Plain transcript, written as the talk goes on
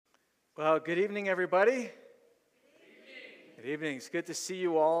Well, good evening, everybody. Good evening. It's good to see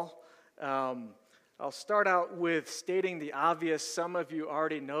you all. I'll start out with stating the obvious. Some of you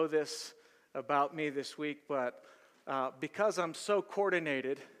already know this about me this week, but because I'm so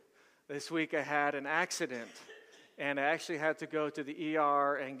coordinated, this week I had an accident, and I actually had to go to the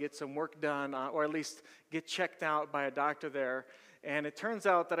ER and get some work done, or at least get checked out by a doctor there. And it turns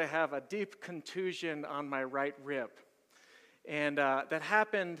out that I have a deep contusion on my right rib. And that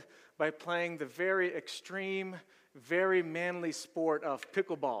happened by playing the very extreme, very manly sport of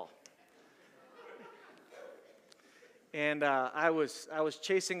pickleball. And I was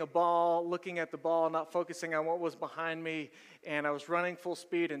chasing a ball, looking at the ball, not focusing on what was behind me, and I was running full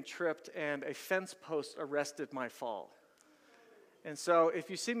speed and tripped, and a fence post arrested my fall. And so if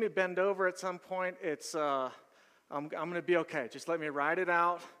you see me bend over at some point, I'm going to be okay. Just let me ride it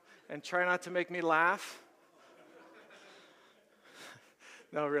out and try not to make me laugh.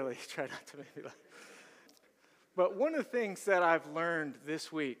 No, really, try not to make me laugh. But one of the things that I've learned this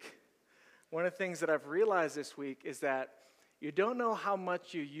week, one of the things that I've realized this week is that you don't know how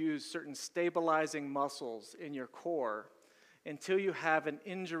much you use certain stabilizing muscles in your core until you have an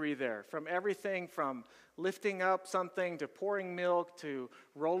injury there. From everything from lifting up something to pouring milk to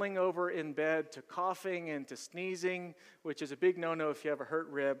rolling over in bed to coughing and to sneezing, which is a big no-no if you have a hurt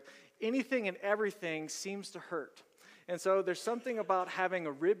rib. Anything and everything seems to hurt. And so there's something about having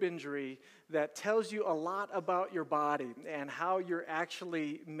a rib injury that tells you a lot about your body and how you're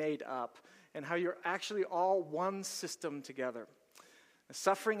actually made up and how you're actually all one system together.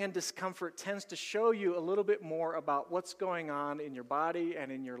 Suffering and discomfort tends to show you a little bit more about what's going on in your body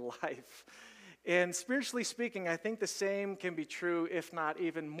and in your life. And spiritually speaking, I think the same can be true, if not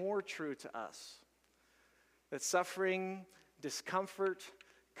even more true to us. That suffering, discomfort,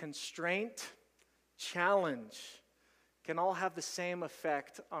 constraint, challenge can all have the same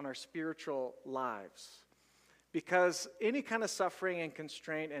effect on our spiritual lives. Because any kind of suffering and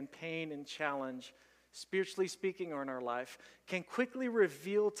constraint and pain and challenge, spiritually speaking or in our life, can quickly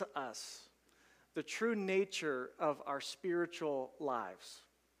reveal to us the true nature of our spiritual lives.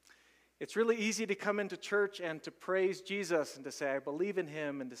 It's really easy to come into church and to praise Jesus and to say, I believe in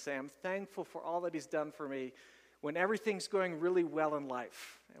him, and to say, I'm thankful for all that he's done for me when everything's going really well in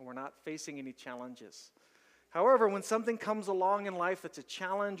life and we're not facing any challenges. However, when something comes along in life that's a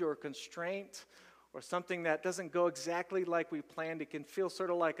challenge or a constraint or something that doesn't go exactly like we planned, it can feel sort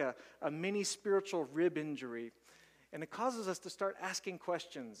of like a mini spiritual rib injury. And it causes us to start asking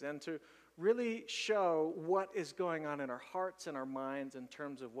questions and to really show what is going on in our hearts and our minds in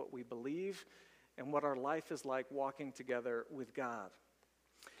terms of what we believe and what our life is like walking together with God.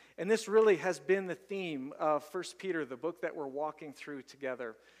 And this really has been the theme of 1 Peter, the book that we're walking through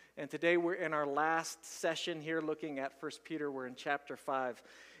together. And today we're in our last session here looking at 1 Peter. We're in chapter 5.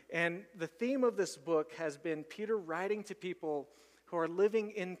 And the theme of this book has been Peter writing to people who are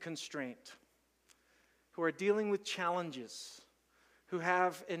living in constraint, who are dealing with challenges, who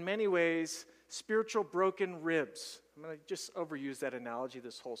have, in many ways, spiritual broken ribs. I'm going to just overuse that analogy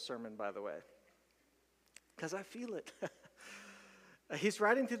this whole sermon, by the way, because I feel it. He's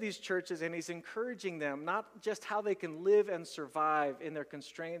writing to these churches and he's encouraging them, not just how they can live and survive in their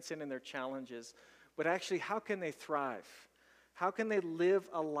constraints and in their challenges, but actually how can they thrive? How can they live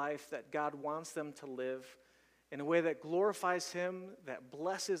a life that God wants them to live in a way that glorifies him, that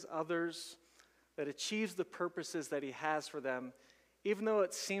blesses others, that achieves the purposes that he has for them, even though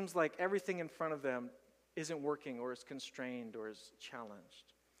it seems like everything in front of them isn't working or is constrained or is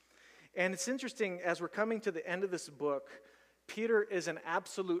challenged. And it's interesting, as we're coming to the end of this book, Peter is an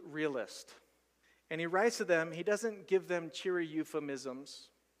absolute realist. And he writes to them, he doesn't give them cheery euphemisms.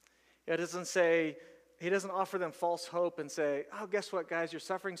 He doesn't offer them false hope and say, oh, guess what, guys, your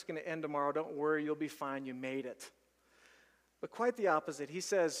suffering's going to end tomorrow. Don't worry, you'll be fine. You made it. But quite the opposite. He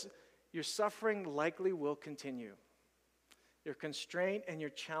says, your suffering likely will continue. Your constraint and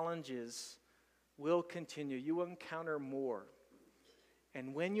your challenges will continue. You will encounter more.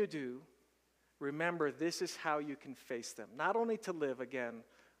 And when you do, remember, this is how you can face them. Not only to live again,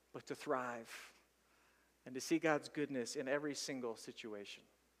 but to thrive and to see God's goodness in every single situation.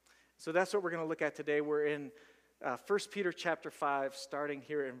 So that's what we're going to look at today. We're in 1 Peter chapter 5, starting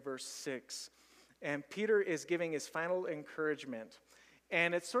here in verse 6. And Peter is giving his final encouragement.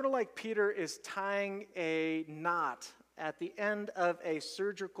 And it's sort of like Peter is tying a knot at the end of a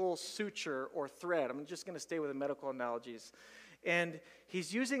surgical suture or thread. I'm just going to stay with the medical analogies. And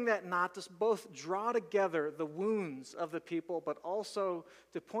he's using that knot to both draw together the wounds of the people, but also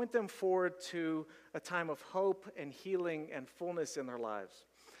to point them forward to a time of hope and healing and fullness in their lives.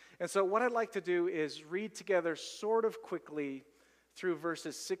 And so what I'd like to do is read together sort of quickly through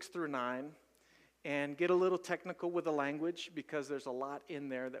verses 6 through 9 and get a little technical with the language because there's a lot in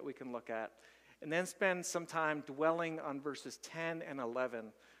there that we can look at. And then spend some time dwelling on verses 10 and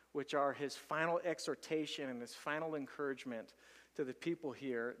 11, which are his final exhortation and his final encouragement to the people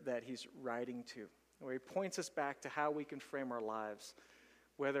here that he's writing to, where he points us back to how we can frame our lives,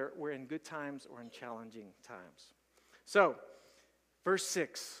 whether we're in good times or in challenging times. So, verse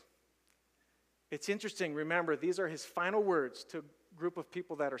 6. It's interesting, remember, these are his final words to a group of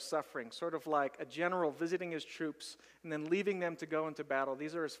people that are suffering, sort of like a general visiting his troops and then leaving them to go into battle.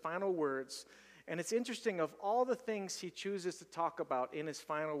 These are his final words. And it's interesting, of all the things he chooses to talk about in his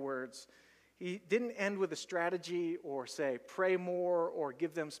final words, he didn't end with a strategy or say, pray more or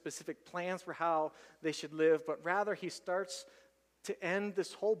give them specific plans for how they should live, but rather he starts to end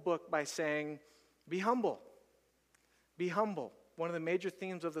this whole book by saying, be humble. Be humble. One of the major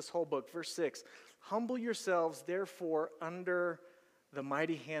themes of this whole book, verse 6, humble yourselves, therefore, under the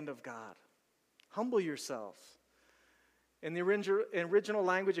mighty hand of God. Humble yourselves. In the original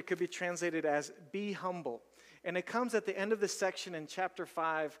language, it could be translated as be humble. And it comes at the end of this section in chapter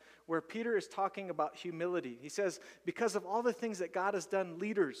 5 where Peter is talking about humility. He says, because of all the things that God has done,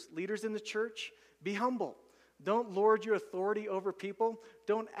 leaders in the church, be humble. Don't lord your authority over people.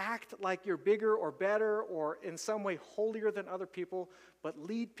 Don't act like you're bigger or better or in some way holier than other people, but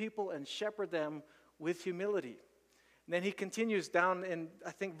lead people and shepherd them with humility. And then he continues down in,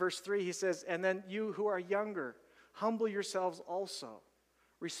 I think, verse 3, he says, and then you who are younger, humble yourselves also.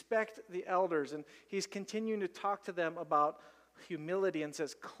 Respect the elders. And he's continuing to talk to them about humility and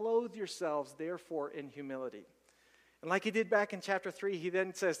says, clothe yourselves, therefore, in humility. And like he did back in chapter 3, he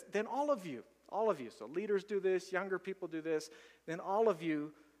then says, then all of you, so leaders do this, younger people do this, then all of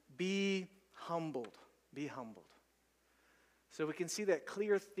you be humbled. Be humbled. So we can see that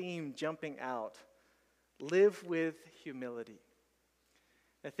clear theme jumping out. Live with humility.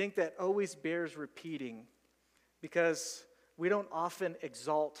 I think that always bears repeating because we don't often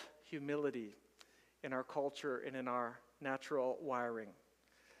exalt humility in our culture and in our natural wiring.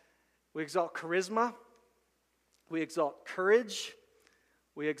 We exalt charisma. We exalt courage.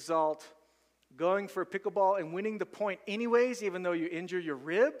 We exalt going for pickleball and winning the point anyways, even though you injure your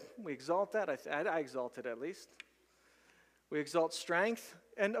rib. We exalt that. I exalt it at least. We exalt strength.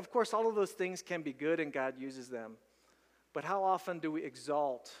 And of course, all of those things can be good and God uses them. But how often do we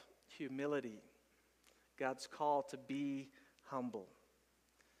exalt humility? God's call to be humble.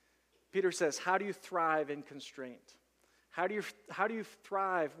 Peter says, how do you thrive in constraint? How do you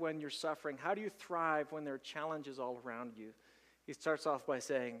thrive when you're suffering? How do you thrive when there are challenges all around you? He starts off by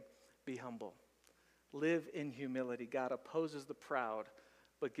saying, be humble. Live in humility. God opposes the proud,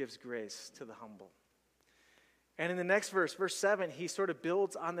 but gives grace to the humble. And in the next verse, verse 7, he sort of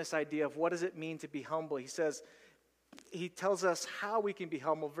builds on this idea of what does it mean to be humble. He tells us how we can be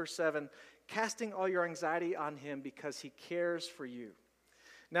humble. Verse 7, casting all your anxiety on him because he cares for you.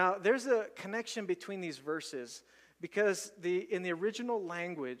 Now, there's a connection between these verses because in the original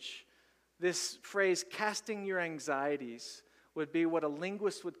language, this phrase, casting your anxieties, would be what a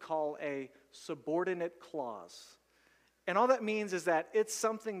linguist would call a subordinate clause. And all that means is that it's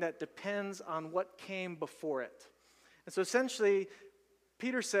something that depends on what came before it. And so essentially,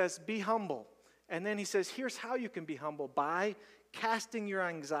 Peter says, be humble. And then he says, here's how you can be humble, by casting your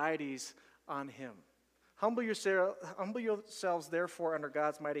anxieties on him. Humble yourselves, therefore, under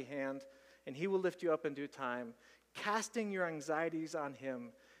God's mighty hand, and he will lift you up in due time, casting your anxieties on him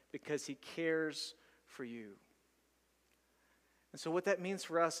because he cares for you. And so what that means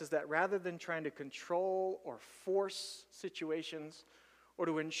for us is that rather than trying to control or force situations or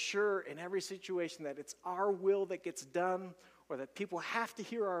to ensure in every situation that it's our will that gets done or that people have to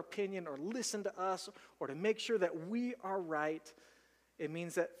hear our opinion or listen to us or to make sure that we are right, it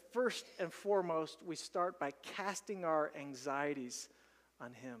means that first and foremost we start by casting our anxieties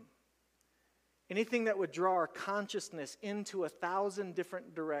on him. Anything that would draw our consciousness into 1,000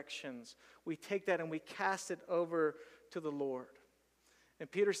 different directions, we take that and we cast it over to the Lord.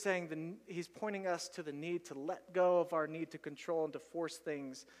 And Peter's saying he's pointing us to the need to let go of our need to control and to force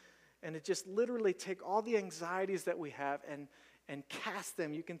things and to just literally take all the anxieties that we have and cast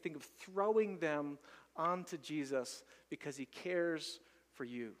them. You can think of throwing them onto Jesus because he cares for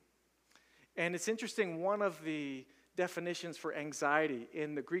you. And it's interesting, one of the definitions for anxiety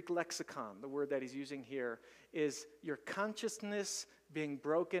in the Greek lexicon, the word that he's using here, is your consciousness being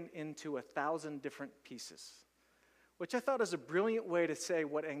broken into 1,000 different pieces, which I thought is a brilliant way to say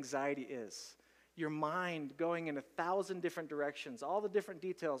what anxiety is. Your mind going in 1,000 different directions, all the different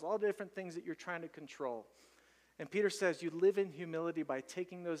details, all the different things that you're trying to control. And Peter says you live in humility by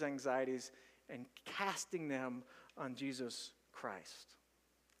taking those anxieties and casting them on Jesus Christ.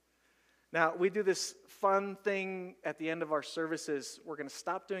 Now, we do this fun thing at the end of our services. We're going to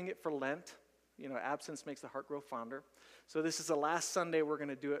stop doing it for Lent. You know, absence makes the heart grow fonder. So this is the last Sunday we're going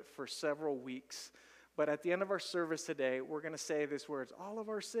to do it for several weeks. But at the end of our service today, we're going to say these words: all of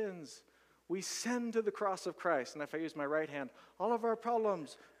our sins, we send to the cross of Christ. And if I use my right hand, all of our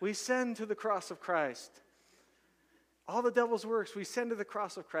problems, we send to the cross of Christ. All the devil's works, we send to the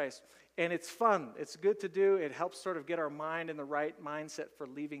cross of Christ. And it's fun. It's good to do. It helps sort of get our mind in the right mindset for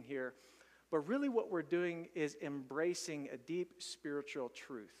leaving here. But really what we're doing is embracing a deep spiritual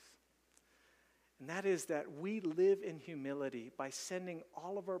truth. And that is that we live in humility by sending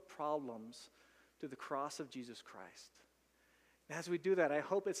all of our problems to the cross of Jesus Christ. And as we do that, I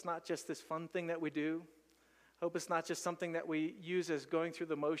hope it's not just this fun thing that we do. I hope it's not just something that we use as going through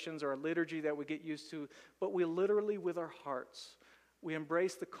the motions or a liturgy that we get used to, but we literally, with our hearts, we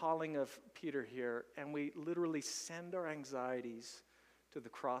embrace the calling of Peter here, and we literally send our anxieties to the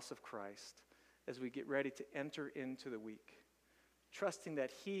cross of Christ as we get ready to enter into the week, trusting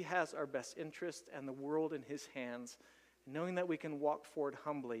that he has our best interest and the world in his hands, knowing that we can walk forward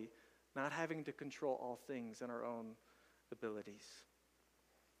humbly, not having to control all things in our own abilities.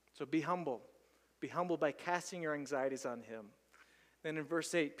 So be humble. Be humble by casting your anxieties on him. Then in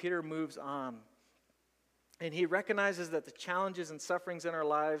verse 8, Peter moves on. And he recognizes that the challenges and sufferings in our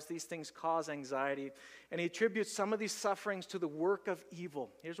lives, these things cause anxiety. And he attributes some of these sufferings to the work of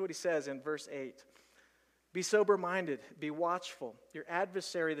evil. Here's what he says in verse 8. Be sober-minded, be watchful. Your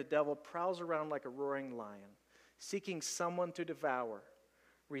adversary, the devil, prowls around like a roaring lion, seeking someone to devour.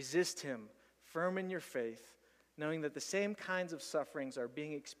 Resist him, firm in your faith, knowing that the same kinds of sufferings are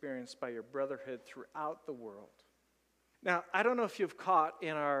being experienced by your brotherhood throughout the world. Now, I don't know if you've caught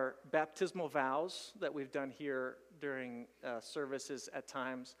in our baptismal vows that we've done here during services at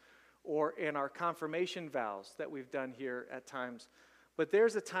times, or in our confirmation vows that we've done here at times, but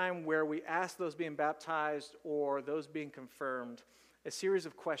there's a time where we ask those being baptized or those being confirmed a series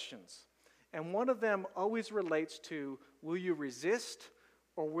of questions. And one of them always relates to, will you resist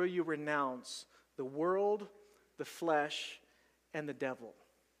or will you renounce the world, the flesh, and the devil?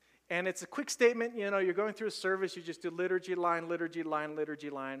 And it's a quick statement. You know, you're going through a service, you just do liturgy line, liturgy line, liturgy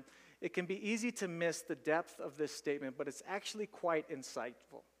line. It can be easy to miss the depth of this statement, but it's actually quite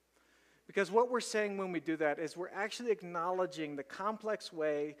insightful. Because what we're saying when we do that is we're actually acknowledging the complex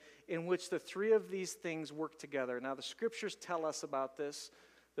way in which the three of these things work together. Now, the scriptures tell us about this.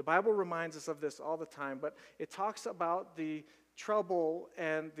 The Bible reminds us of this all the time, but it talks about the trouble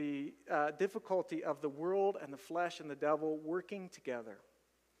and the difficulty of the world and the flesh and the devil working together.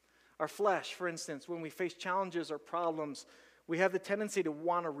 Our flesh, for instance, when we face challenges or problems, we have the tendency to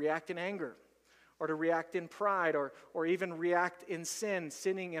want to react in anger, or to react in pride, or even react in sin,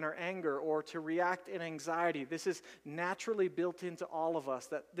 sinning in our anger, or to react in anxiety. This is naturally built into all of us,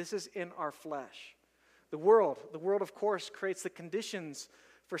 that this is in our flesh. The world, of course, creates the conditions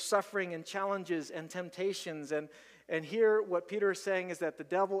for suffering and challenges and temptations. And here what Peter is saying is that the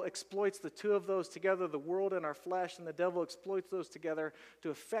devil exploits the two of those together, the world and our flesh, and the devil exploits those together to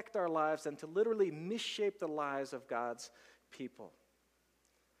affect our lives and to literally misshape the lives of God's people.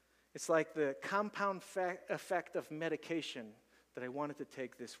 It's like the compound effect of medication that I wanted to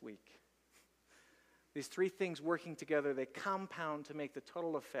take this week. These three things working together, they compound to make the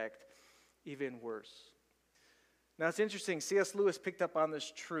total effect even worse. Now it's interesting, C.S. Lewis picked up on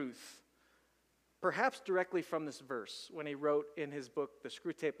this truth, perhaps directly from this verse, when he wrote in his book, The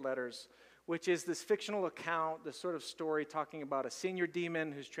Screwtape Letters, which is this fictional account, this sort of story talking about a senior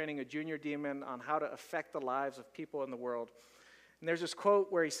demon who's training a junior demon on how to affect the lives of people in the world. And there's this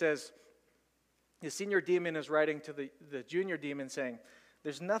quote where he says, the senior demon is writing to the junior demon saying,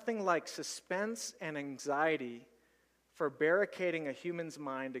 there's nothing like suspense and anxiety for barricading a human's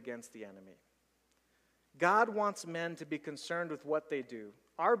mind against the enemy. God wants men to be concerned with what they do.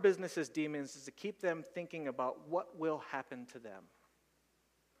 Our business as demons is to keep them thinking about what will happen to them.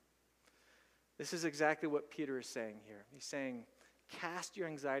 This is exactly what Peter is saying here. He's saying, cast your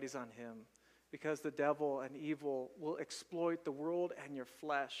anxieties on him, because the devil and evil will exploit the world and your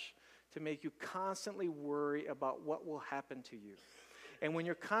flesh to make you constantly worry about what will happen to you. And when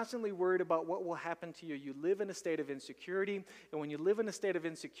you're constantly worried about what will happen to you, you live in a state of insecurity. And when you live in a state of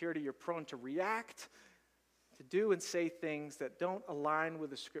insecurity, you're prone to react, to do and say things that don't align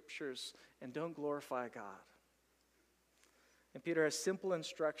with the scriptures and don't glorify God. And Peter has simple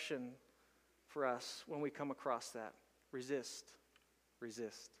instruction for us when we come across that. Resist.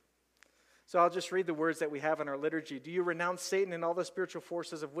 Resist. So I'll just read the words that we have in our liturgy. Do you renounce Satan and all the spiritual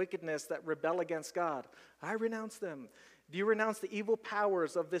forces of wickedness that rebel against God? I renounce them. Do you renounce the evil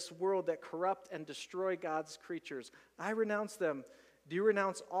powers of this world that corrupt and destroy God's creatures? I renounce them. Do you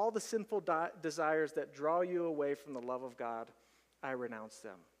renounce all the sinful desires that draw you away from the love of God? I renounce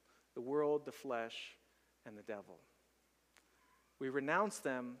them. The world, the flesh, and the devil. We renounce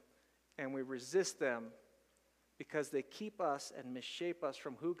them and we resist them because they keep us and misshape us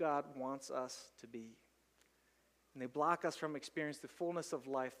from who God wants us to be. And they block us from experiencing the fullness of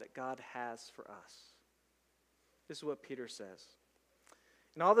life that God has for us. This is what Peter says.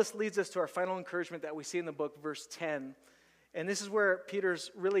 And all this leads us to our final encouragement that we see in the book, verse 10. And this is where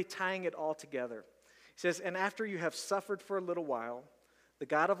Peter's really tying it all together. He says, and after you have suffered for a little while, the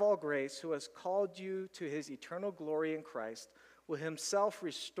God of all grace, who has called you to his eternal glory in Christ, will himself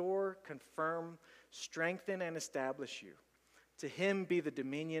restore, confirm, strengthen, and establish you. To him be the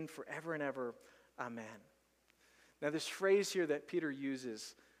dominion forever and ever. Amen. Now this phrase here that Peter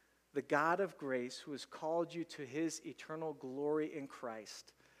uses, the God of grace who has called you to his eternal glory in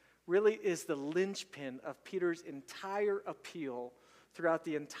Christ, really is the linchpin of Peter's entire appeal throughout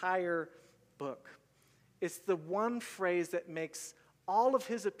the entire book. It's the one phrase that makes all of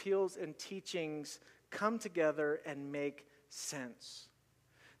his appeals and teachings come together and make sense.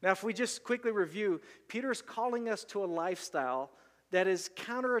 Now, if we just quickly review, Peter's calling us to a lifestyle that is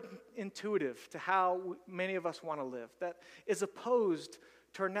counterintuitive to how many of us want to live, that is opposed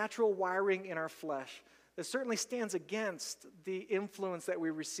to our natural wiring in our flesh, that certainly stands against the influence that we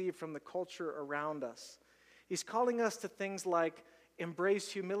receive from the culture around us. He's calling us to things like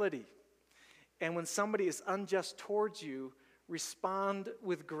embrace humility, and when somebody is unjust towards you, respond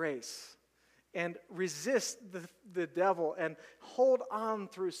with grace, and resist the devil, and hold on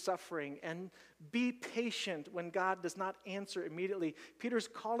through suffering, and be patient when God does not answer immediately. Peter's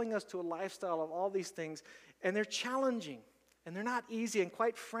calling us to a lifestyle of all these things, and they're challenging, and they're not easy, and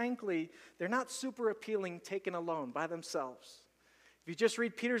quite frankly, they're not super appealing taken alone by themselves. If you just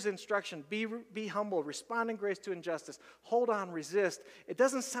read Peter's instruction, be humble, respond in grace to injustice, hold on, resist, it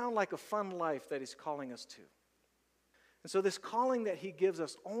doesn't sound like a fun life that he's calling us to. And so this calling that he gives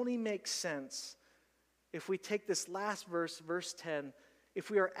us only makes sense if we take this last verse, verse 10, if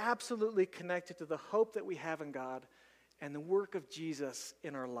we are absolutely connected to the hope that we have in God and the work of Jesus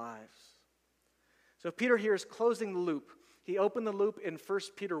in our lives. So Peter here is closing the loop. He opened the loop in 1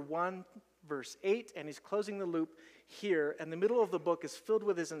 Peter 1, verse 8, and he's closing the loop here. And the middle of the book is filled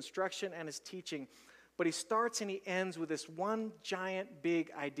with his instruction and his teaching. But he starts and he ends with this one giant big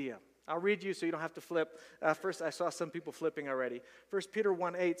idea. I'll read you so you don't have to flip. First, I saw some people flipping already. 1 Peter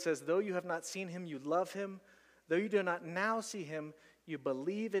 1:8 says, though you have not seen him, you love him. Though you do not now see him, you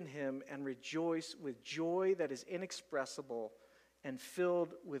believe in him and rejoice with joy that is inexpressible and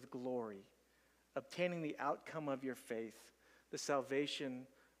filled with glory, obtaining the outcome of your faith, the salvation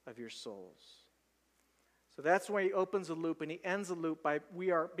of your souls. So that's where he opens the loop, and he ends the loop by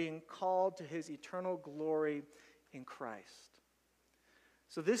we are being called to his eternal glory in Christ.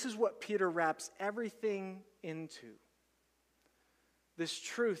 So this is what Peter wraps everything into. This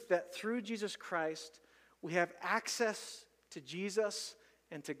truth that through Jesus Christ, we have access to Jesus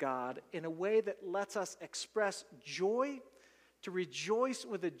and to God in a way that lets us express joy, to rejoice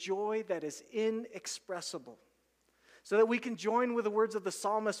with a joy that is inexpressible. So that we can join with the words of the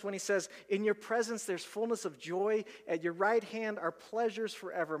psalmist when he says, in your presence there's fullness of joy, at your right hand are pleasures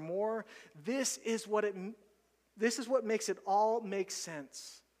forevermore. This is what makes it all make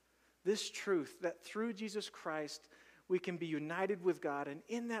sense. This truth that through Jesus Christ we can be united with God, and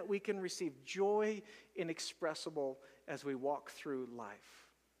in that we can receive joy inexpressible as we walk through life.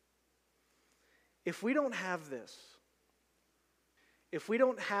 If we don't have this, if we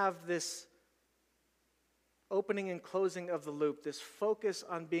don't have this opening and closing of the loop, this focus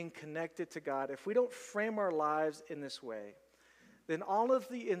on being connected to God, if we don't frame our lives in this way, then all of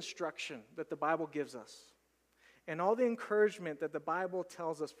the instruction that the Bible gives us and all the encouragement that the Bible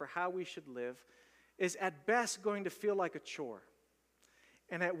tells us for how we should live is at best going to feel like a chore.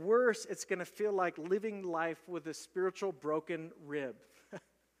 And at worst, it's going to feel like living life with a spiritual broken rib.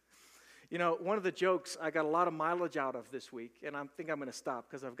 You know, one of the jokes I got a lot of mileage out of this week, and I think I'm going to stop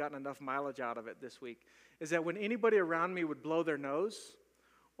because I've gotten enough mileage out of it this week, is that when anybody around me would blow their nose,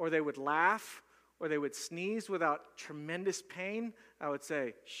 or they would laugh, or they would sneeze without tremendous pain, I would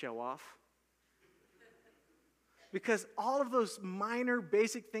say, show off. Because all of those minor,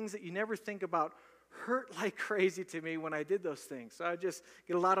 basic things that you never think about hurt like crazy to me when I did those things. So I just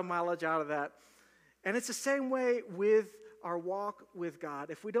get a lot of mileage out of that. And it's the same way with our walk with God.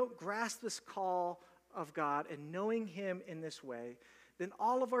 If we don't grasp this call of God and knowing him in this way, then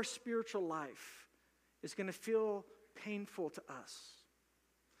all of our spiritual life is going to feel painful to us.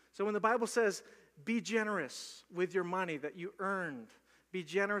 So when the Bible says, be generous with your money that you earned, be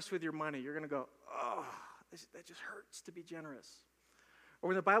generous with your money, you're going to go, oh, that just hurts to be generous. Or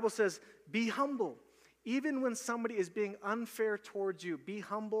when the Bible says, be humble, even when somebody is being unfair towards you, be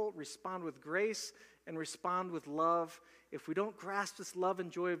humble, respond with grace, and respond with love. If we don't grasp this love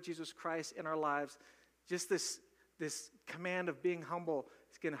and joy of Jesus Christ in our lives, just this command of being humble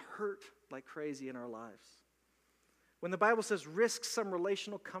is going to hurt like crazy in our lives. When the Bible says risk some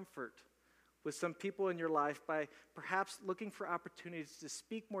relational comfort with some people in your life by perhaps looking for opportunities to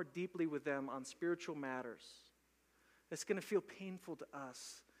speak more deeply with them on spiritual matters, it's going to feel painful to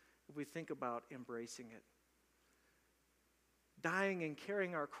us if we think about embracing it. Dying and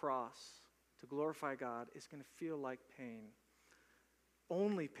carrying our cross to glorify God is going to feel like pain.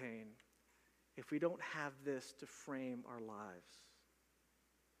 Only pain if we don't have this to frame our lives.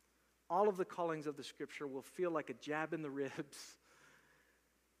 All of the callings of the Scripture will feel like a jab in the ribs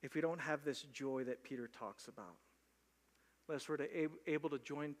if we don't have this joy that Peter talks about. Unless we're able to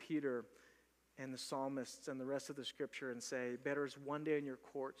join Peter and the psalmists and the rest of the Scripture and say, better is one day in your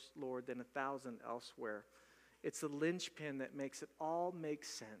courts, Lord, than 1,000 elsewhere. It's the linchpin that makes it all make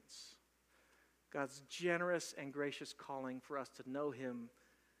sense. God's generous and gracious calling for us to know him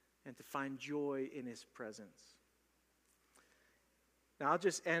and to find joy in his presence. Now, I'll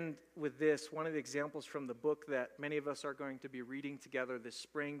just end with this. One of the examples from the book that many of us are going to be reading together this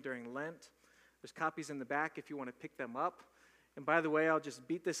spring during Lent. There's copies in the back if you want to pick them up. And by the way, I'll just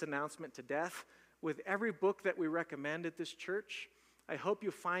beat this announcement to death. With every book that we recommend at this church, I hope you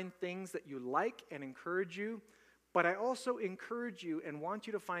find things that you like and encourage you. But I also encourage you and want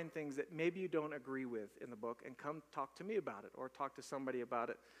you to find things that maybe you don't agree with in the book and come talk to me about it or talk to somebody about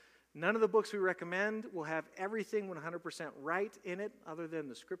it. None of the books we recommend will have everything 100% right in it other than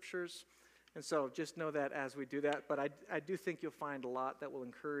the Scriptures. And so just know that as we do that. But I do think you'll find a lot that will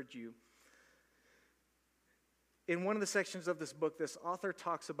encourage you. In one of the sections of this book, this author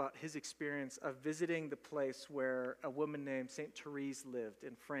talks about his experience of visiting the place where a woman named Saint Therese lived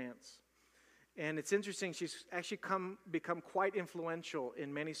in France. And it's interesting, she's actually become quite influential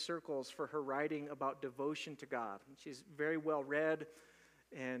in many circles for her writing about devotion to God. She's very well read,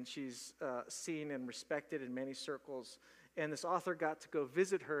 and she's seen and respected in many circles. And this author got to go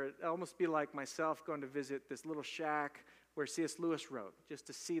visit her. It'd almost be like myself going to visit this little shack where C.S. Lewis wrote, just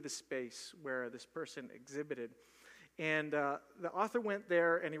to see the space where this person exhibited. And the author went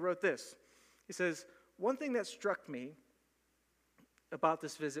there, and he wrote this. He says, one thing that struck me about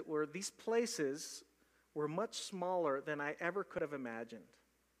this visit were these places were much smaller than I ever could have imagined.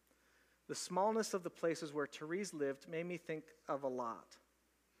 The smallness of the places where Therese lived made me think of a lot.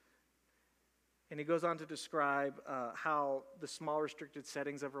 And he goes on to describe how the small restricted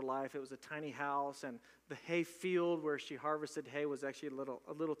settings of her life, it was a tiny house, and the hay field where she harvested hay was actually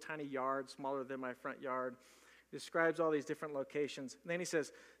a little tiny yard, smaller than my front yard. He describes all these different locations. And then he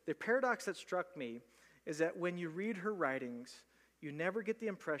says, the paradox that struck me is that when you read her writings, you never get the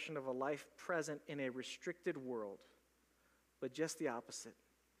impression of a life present in a restricted world, but just the opposite.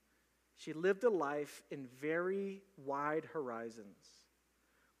 She lived a life in very wide horizons,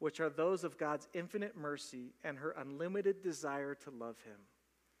 which are those of God's infinite mercy and her unlimited desire to love him.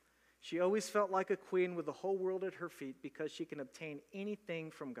 She always felt like a queen with the whole world at her feet because she can obtain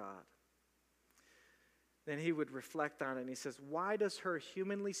anything from God. Then he would reflect on it, and he says, why does her,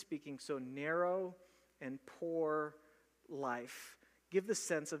 humanly speaking, so narrow and poor life give the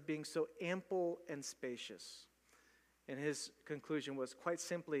sense of being so ample and spacious? And his conclusion was quite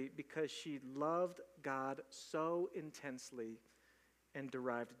simply because she loved God so intensely and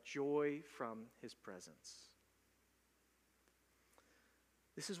derived joy from his presence.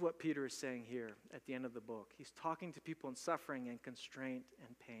 This is what Peter is saying here at the end of the book. He's talking to people in suffering and constraint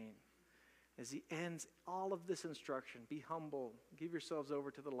and pain. As he ends all of this instruction, be humble, give yourselves over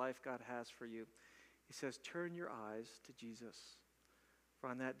to the life God has for you. He says, turn your eyes to Jesus. For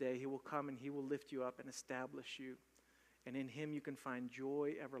on that day he will come and he will lift you up and establish you. And in him you can find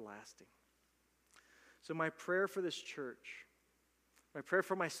joy everlasting. So my prayer for this church, my prayer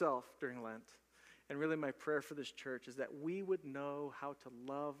for myself during Lent, and really my prayer for this church is that we would know how to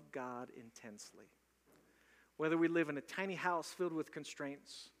love God intensely. Whether we live in a tiny house filled with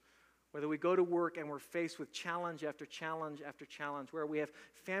constraints, whether we go to work and we're faced with challenge after challenge after challenge, where we have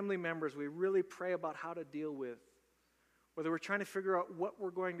family members we really pray about how to deal with, whether we're trying to figure out what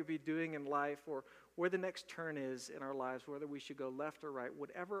we're going to be doing in life or where the next turn is in our lives, whether we should go left or right,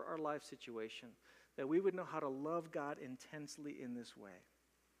 whatever our life situation, that we would know how to love God intensely in this way.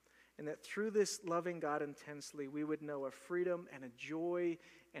 And that through this loving God intensely, we would know a freedom and a joy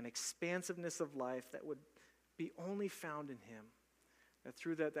and expansiveness of life that would be only found in him. That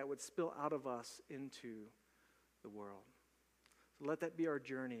through that would spill out of us into the world. So let that be our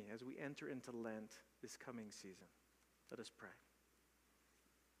journey as we enter into Lent this coming season. Let us pray.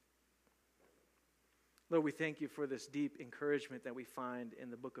 Lord, we thank you for this deep encouragement that we find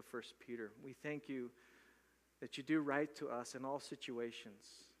in the book of 1 Peter. We thank you that you do write to us in all situations,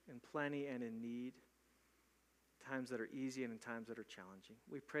 in plenty and in need, times that are easy and in times that are challenging.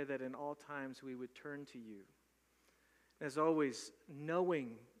 We pray that in all times we would turn to you. As always,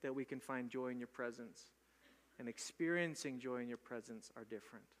 knowing that we can find joy in your presence and experiencing joy in your presence are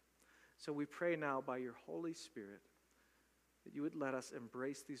different. So we pray now by your Holy Spirit that you would let us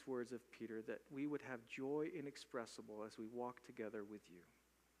embrace these words of Peter, that we would have joy inexpressible as we walk together with you.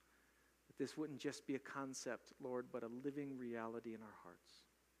 That this wouldn't just be a concept, Lord, but a living reality in our hearts.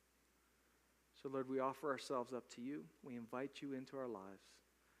 So, Lord, we offer ourselves up to you. We invite you into our lives.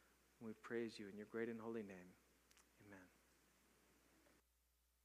 And we praise you in your great and holy name.